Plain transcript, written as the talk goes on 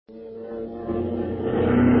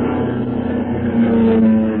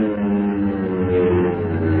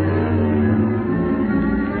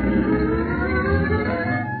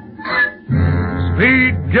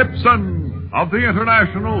Simpson of the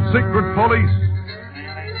International Secret Police.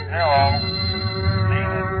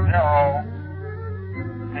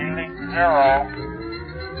 Feeling zero.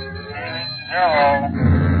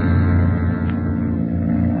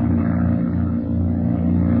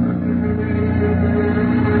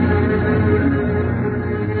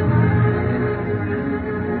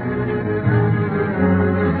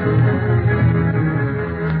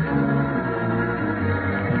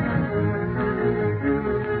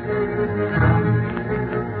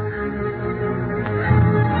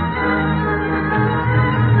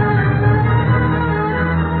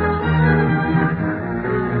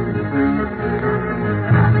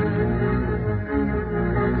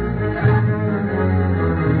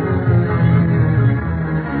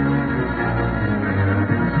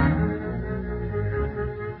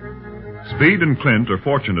 Speed and Clint are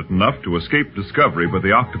fortunate enough to escape discovery by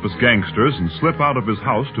the octopus gangsters and slip out of his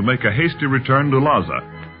house to make a hasty return to Laza.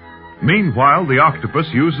 Meanwhile, the octopus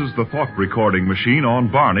uses the thought recording machine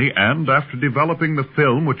on Barney and, after developing the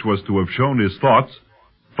film which was to have shown his thoughts,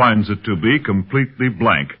 finds it to be completely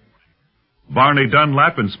blank. Barney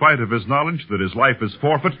Dunlap, in spite of his knowledge that his life is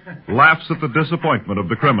forfeit, laughs at the disappointment of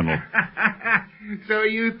the criminal. So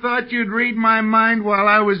you thought you'd read my mind while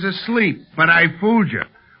I was asleep, but I fooled you.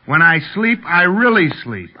 When I sleep, I really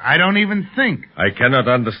sleep. I don't even think. I cannot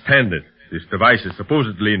understand it. This device is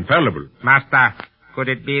supposedly infallible. Master, could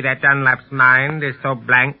it be that Dunlap's mind is so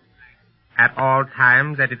blank at all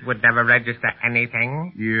times that it would never register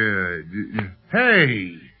anything? Yeah.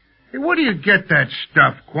 Hey, where do you get that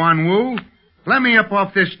stuff, Quan Wu? Let me up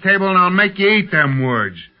off this table and I'll make you eat them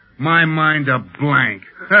words. My mind a blank.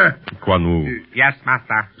 Quan Wu. Yes,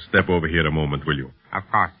 Master. Step over here a moment, will you? Of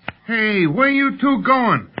course. Hey, where you two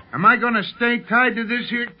going? Am I going to stay tied to this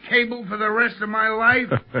here table for the rest of my life?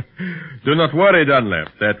 Do not worry, Dunlap.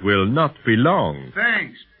 That will not be long.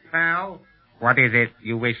 Thanks, pal. What is it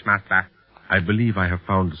you wish, Master? I believe I have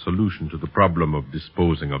found a solution to the problem of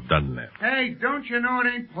disposing of Dunlap. Hey, don't you know it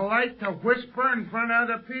ain't polite to whisper in front of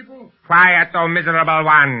other people? Quiet, oh miserable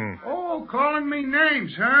one. Oh, calling me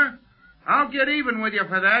names, huh? I'll get even with you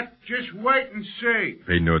for that. Just wait and see.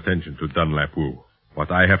 Pay no attention to Dunlap Wu. What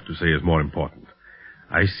I have to say is more important.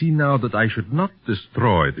 I see now that I should not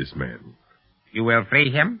destroy this man. You will free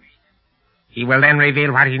him? He will then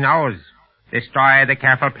reveal what he knows. Destroy the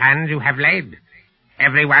careful plans you have laid.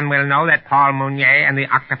 Everyone will know that Paul Mounier and the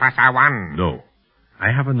octopus are one. No. I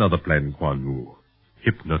have another plan, Quan Wu.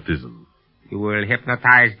 Hypnotism. You will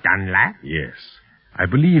hypnotize Dunlap? Yes. I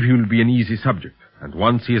believe he will be an easy subject. And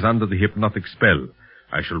once he is under the hypnotic spell,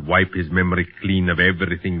 I shall wipe his memory clean of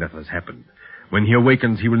everything that has happened. When he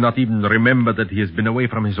awakens, he will not even remember that he has been away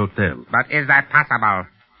from his hotel. But is that possible?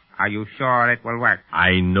 Are you sure it will work?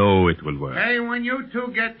 I know it will work. Hey, when you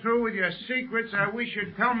two get through with your secrets, I wish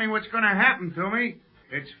you'd tell me what's going to happen to me.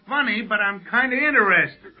 It's funny, but I'm kind of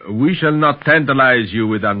interested. We shall not tantalize you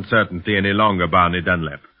with uncertainty any longer, Barney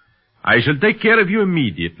Dunlap. I shall take care of you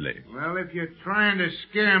immediately. Well, if you're trying to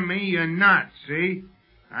scare me, you're not, see?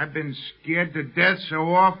 I've been scared to death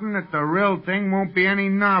so often that the real thing won't be any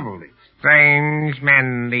novelty. Strange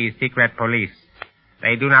men, these secret police.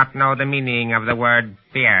 They do not know the meaning of the word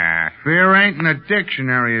fear. Fear ain't in the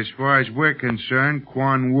dictionary as far as we're concerned,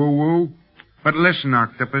 Quan Wu-Wu. But listen,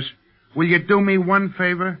 Octopus, will you do me one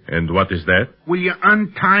favor? And what is that? Will you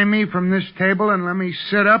untie me from this table and let me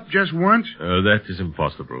sit up just once? That is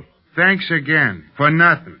impossible. Thanks again. For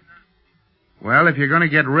nothing. Well, if you're going to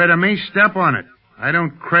get rid of me, step on it. I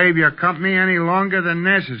don't crave your company any longer than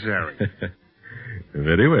necessary.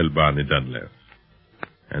 Very well, Barney Dunlap.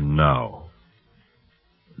 And now,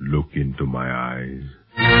 look into my eyes.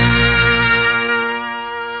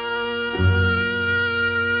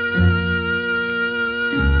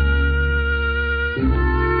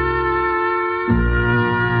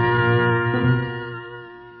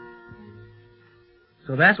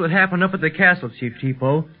 So that's what happened up at the castle, Chief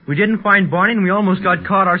Tipo. We didn't find Barney, and we almost got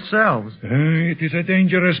caught ourselves. It is a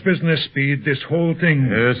dangerous business, Speed, this whole thing.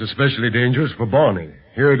 Yes, especially dangerous for Barney.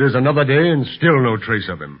 Here it is another day and still no trace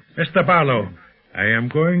of him. Mr. Barlow, I am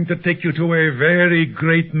going to take you to a very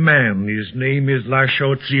great man. His name is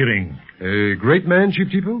Lasho Tsiring. A great man, Chief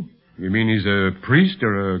Tipo? You mean he's a priest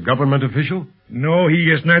or a government official? No, he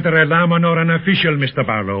is neither a lama nor an official, Mr.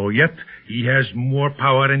 Barlow. Yet he has more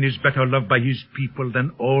power and is better loved by his people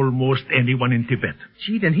than almost anyone in Tibet.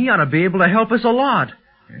 Gee, then he ought to be able to help us a lot.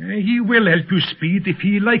 He will help you, Speed, if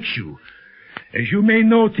he likes you. As you may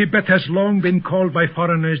know, Tibet has long been called by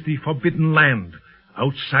foreigners the Forbidden Land.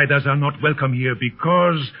 Outsiders are not welcome here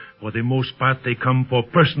because, for the most part, they come for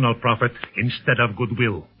personal profit instead of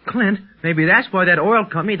goodwill. Clint, maybe that's why that oil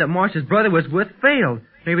company that Marsh's brother was with failed.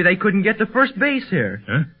 Maybe they couldn't get to first base here.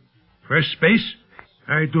 Huh? First base?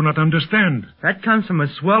 I do not understand. That comes from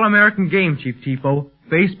a swell American game, Chief Tipo.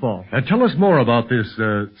 Baseball. Tell us more about this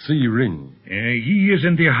C. Ring. He is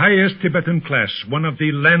in the highest Tibetan class, one of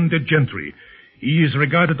the landed gentry. He is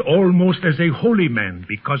regarded almost as a holy man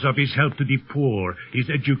because of his help to the poor, his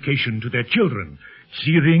education to their children.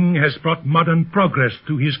 Ring has brought modern progress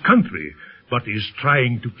to his country, but is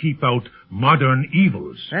trying to keep out modern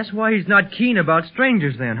evils. That's why he's not keen about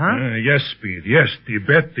strangers then, huh? Yes, Speed, yes.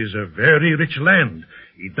 Tibet is a very rich land.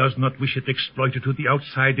 He does not wish it exploited to the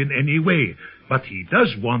outside in any way, but he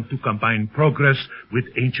does want to combine progress with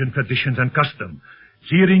ancient traditions and custom.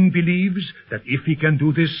 Ring believes that if he can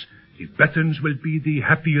do this, Tibetans will be the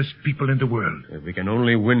happiest people in the world. If we can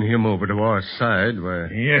only win him over to our side, why...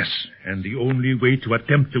 Yes, and the only way to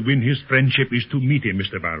attempt to win his friendship is to meet him,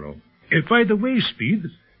 Mr. Barlow. By the way, Speed,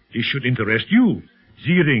 this should interest you.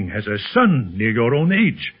 Ring has a son near your own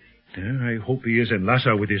age. I hope he is in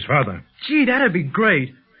Lhasa with his father. Gee, that'd be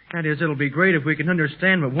great. That is, it'll be great if we can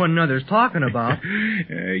understand what one another's talking about.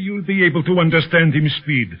 You'll be able to understand him,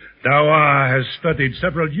 Speed. Dawa has studied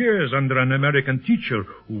several years under an American teacher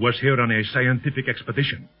who was here on a scientific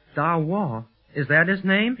expedition. Dawa? Is that his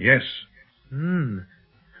name? Yes.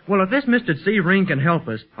 Well, if this Mr. C. Ring can help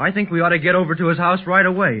us, I think we ought to get over to his house right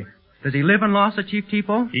away. Does he live in Lhasa, Chief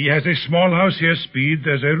Tipo? He has a small house here, Speed.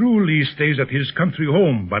 As a rule, he stays at his country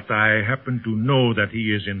home, but I happen to know that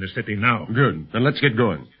he is in the city now. Good. Then let's get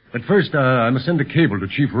going. But first, I must send a cable to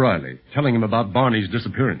Chief Riley, telling him about Barney's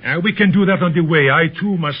disappearance. We can do that on the way. I,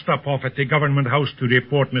 too, must stop off at the government house to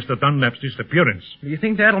report Mr. Dunlap's disappearance. Do you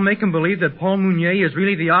think that'll make him believe that Paul Mounier is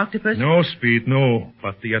really the octopus? No, Speed, no.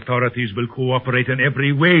 But the authorities will cooperate in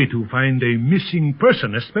every way to find a missing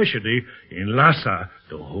person, especially in Lhasa,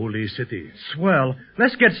 the holy city. Swell.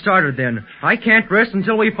 Let's get started then. I can't rest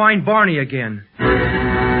until we find Barney again.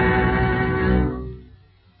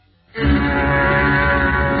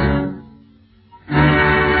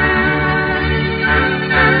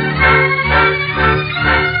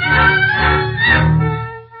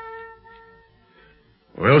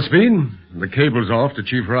 Well, Speed, the cable's off to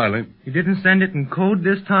Chief Riley. You didn't send it in code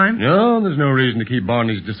this time? No, there's no reason to keep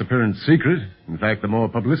Barney's disappearance secret. In fact, the more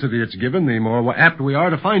publicity it's given, the more apt we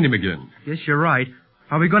are to find him again. Yes, you're right.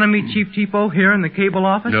 Are we going to meet Chief Tipo here in the cable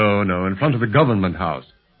office? No, in front of the government house.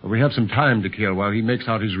 But we have some time to kill while he makes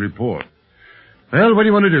out his report. Well, what do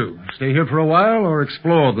you want to do? Stay here for a while or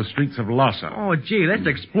explore the streets of Lhasa? Oh, gee, let's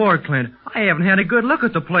explore, Clint. I haven't had a good look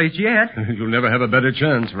at the place yet. You'll never have a better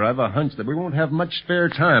chance, for I've a hunch that we won't have much spare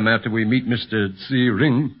time after we meet Mr. C.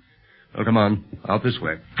 Ring. Well, come on. Out this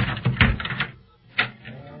way.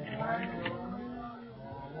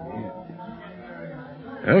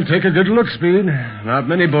 Well, take a good look, Speed. Not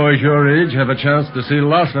many boys your age have a chance to see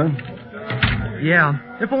Lhasa. Yeah,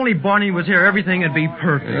 if only Barney was here, everything would be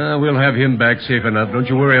perfect. We'll have him back safe enough. Don't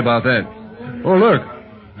you worry about that. Oh, look.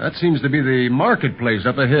 That seems to be the marketplace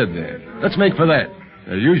up ahead there. Let's make for that.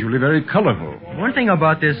 They're usually very colorful. One thing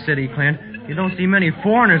about this city, Clint, you don't see many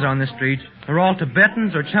foreigners on the streets. They're all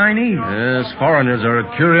Tibetans or Chinese. Yes, foreigners are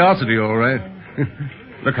a curiosity, all right.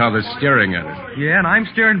 Look how they're staring at us. Yeah, and I'm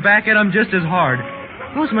staring back at them just as hard.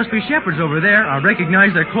 Those must be shepherds over there. I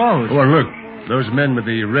recognize their clothes. Oh, look. Those men with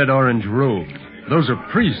the red-orange robes. Those are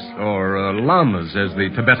priests, or lamas, as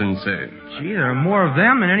the Tibetans say. Gee, there are more of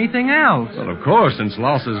them than anything else. Well, of course, since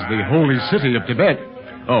Lhasa's the holy city of Tibet.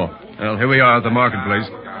 Oh, well, here we are at the marketplace.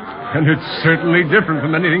 And it's certainly different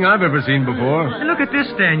from anything I've ever seen before. And look at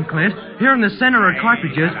this stand, Clint. Here in the center are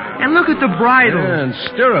cartridges, and look at the bridles. Yeah, and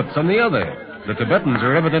stirrups on the other. The Tibetans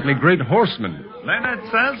are evidently great horsemen. Leonard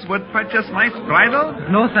says would purchase nice bridle?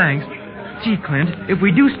 No, thanks. Gee, Clint, if we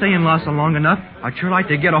do stay in Lhasa long enough, I'd sure like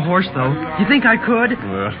to get a horse, though. You think I could?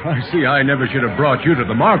 Well, I see I never should have brought you to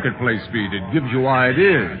the marketplace, Speed. It gives you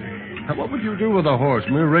ideas. Now, what would you do with a horse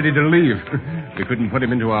when we were ready to leave? We couldn't put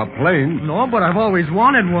him into our plane. No, but I've always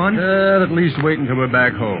wanted one. At least wait until we're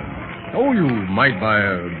back home. Oh, you might buy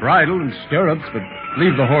a bridle and stirrups, but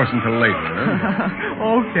leave the horse until later,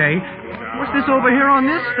 huh? Okay. What's this over here on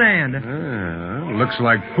this stand? Looks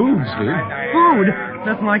like food, Speed. Food?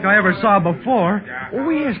 Nothing like I ever saw before. Oh,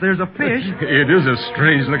 yes, there's a fish. It is a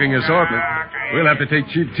strange-looking assortment. We'll have to take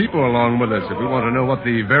Chief Tipo along with us if we want to know what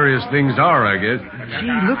the various things are, I guess.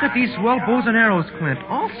 Gee, look at these swell bows and arrows, Clint.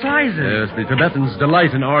 All sizes. Yes, the Tibetans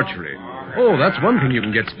delight in archery. Oh, that's one thing you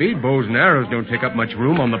can get, Speed. Bows and arrows don't take up much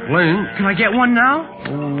room on the plane. Can I get one now?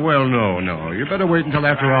 Oh, well, no. You better wait until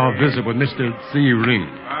after our visit with Mr. C. Ring.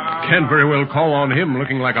 Can't very well call on him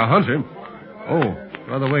looking like a hunter. Oh,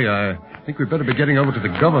 by the way, I think we'd better be getting over to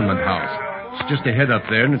the government house. It's just ahead up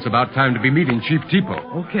there, and it's about time to be meeting Chief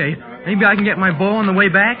Tipo. Okay. Maybe I can get my bow on the way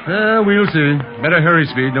back? We'll see. Better hurry,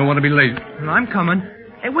 Speed. Don't want to be late. Well, I'm coming.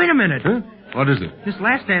 Hey, wait a minute. Huh? What is it? This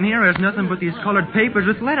last stand here has nothing but these colored papers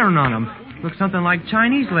with lettering on them. Looks something like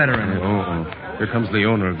Chinese lettering. Here comes the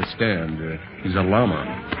owner of the stand. He's a llama.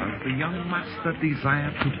 Does the young master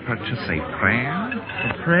desire to purchase a prayer?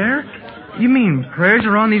 A prayer? You mean prayers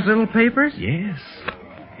are on these little papers? Yes.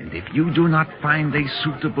 And if you do not find a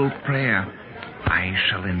suitable prayer, I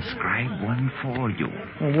shall inscribe one for you.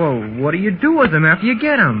 Whoa, what do you do with them after you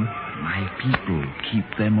get them? My people keep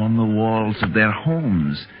them on the walls of their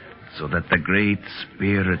homes so that the great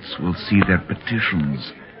spirits will see their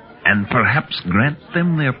petitions and perhaps grant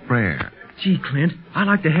them their prayer. Gee, Clint, I'd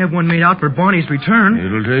like to have one made out for Barney's return.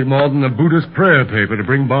 It'll take more than the Buddhist prayer paper to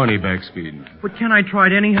bring Barney back, Speed. But can I try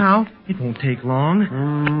it anyhow? It won't take long.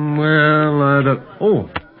 Oh,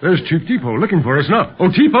 there's Chief Tipo looking for us now. Oh,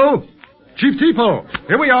 Tipo! Chief Tipo!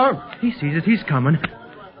 Here we are. He sees it. He's coming.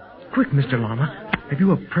 Quick, Mr. Llama. Have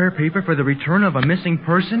you a prayer paper for the return of a missing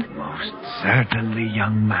person? Most certainly,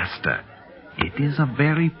 young master. It is a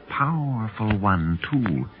very powerful one,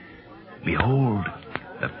 too. Behold,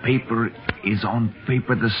 the paper is on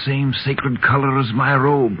paper the same sacred color as my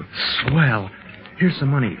robe. Swell. Here's some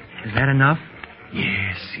money. Is that enough?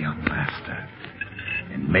 Yes, young master.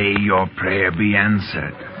 And may your prayer be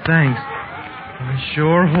answered. Thanks. I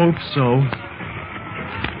sure hope so.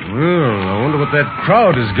 Well, I wonder what that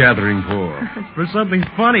crowd is gathering for. For something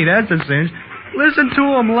funny, that's a cinch. Listen to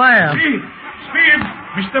them laugh. Speed!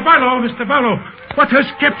 Mr. Barlow! What has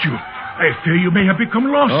kept you? I fear you may have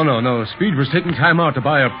become lost. Oh, no. Speed was taking time out to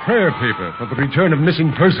buy a prayer paper for the return of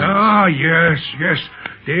missing persons. Ah, yes.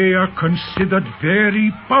 They are considered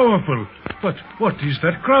very powerful. But what is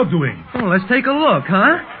that crowd doing? Oh, let's take a look,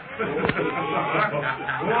 huh?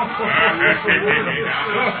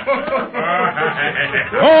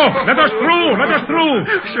 Oh, let us through!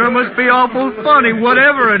 Sure must be awful funny,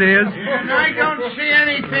 whatever it is. And I don't see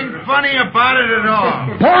anything funny about it at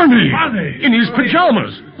all. Barney! In his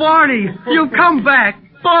pajamas! Barney, you've come back.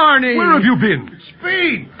 Barney! Where have you been?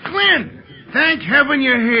 Speed! Clint! Thank heaven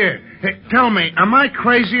you're here. Hey, tell me, am I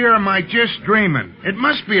crazy or am I just dreaming? It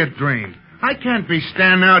must be a dream. I can't be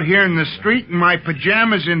standing out here in the street in my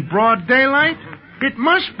pajamas in broad daylight. It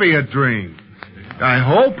must be a dream. I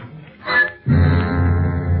hope.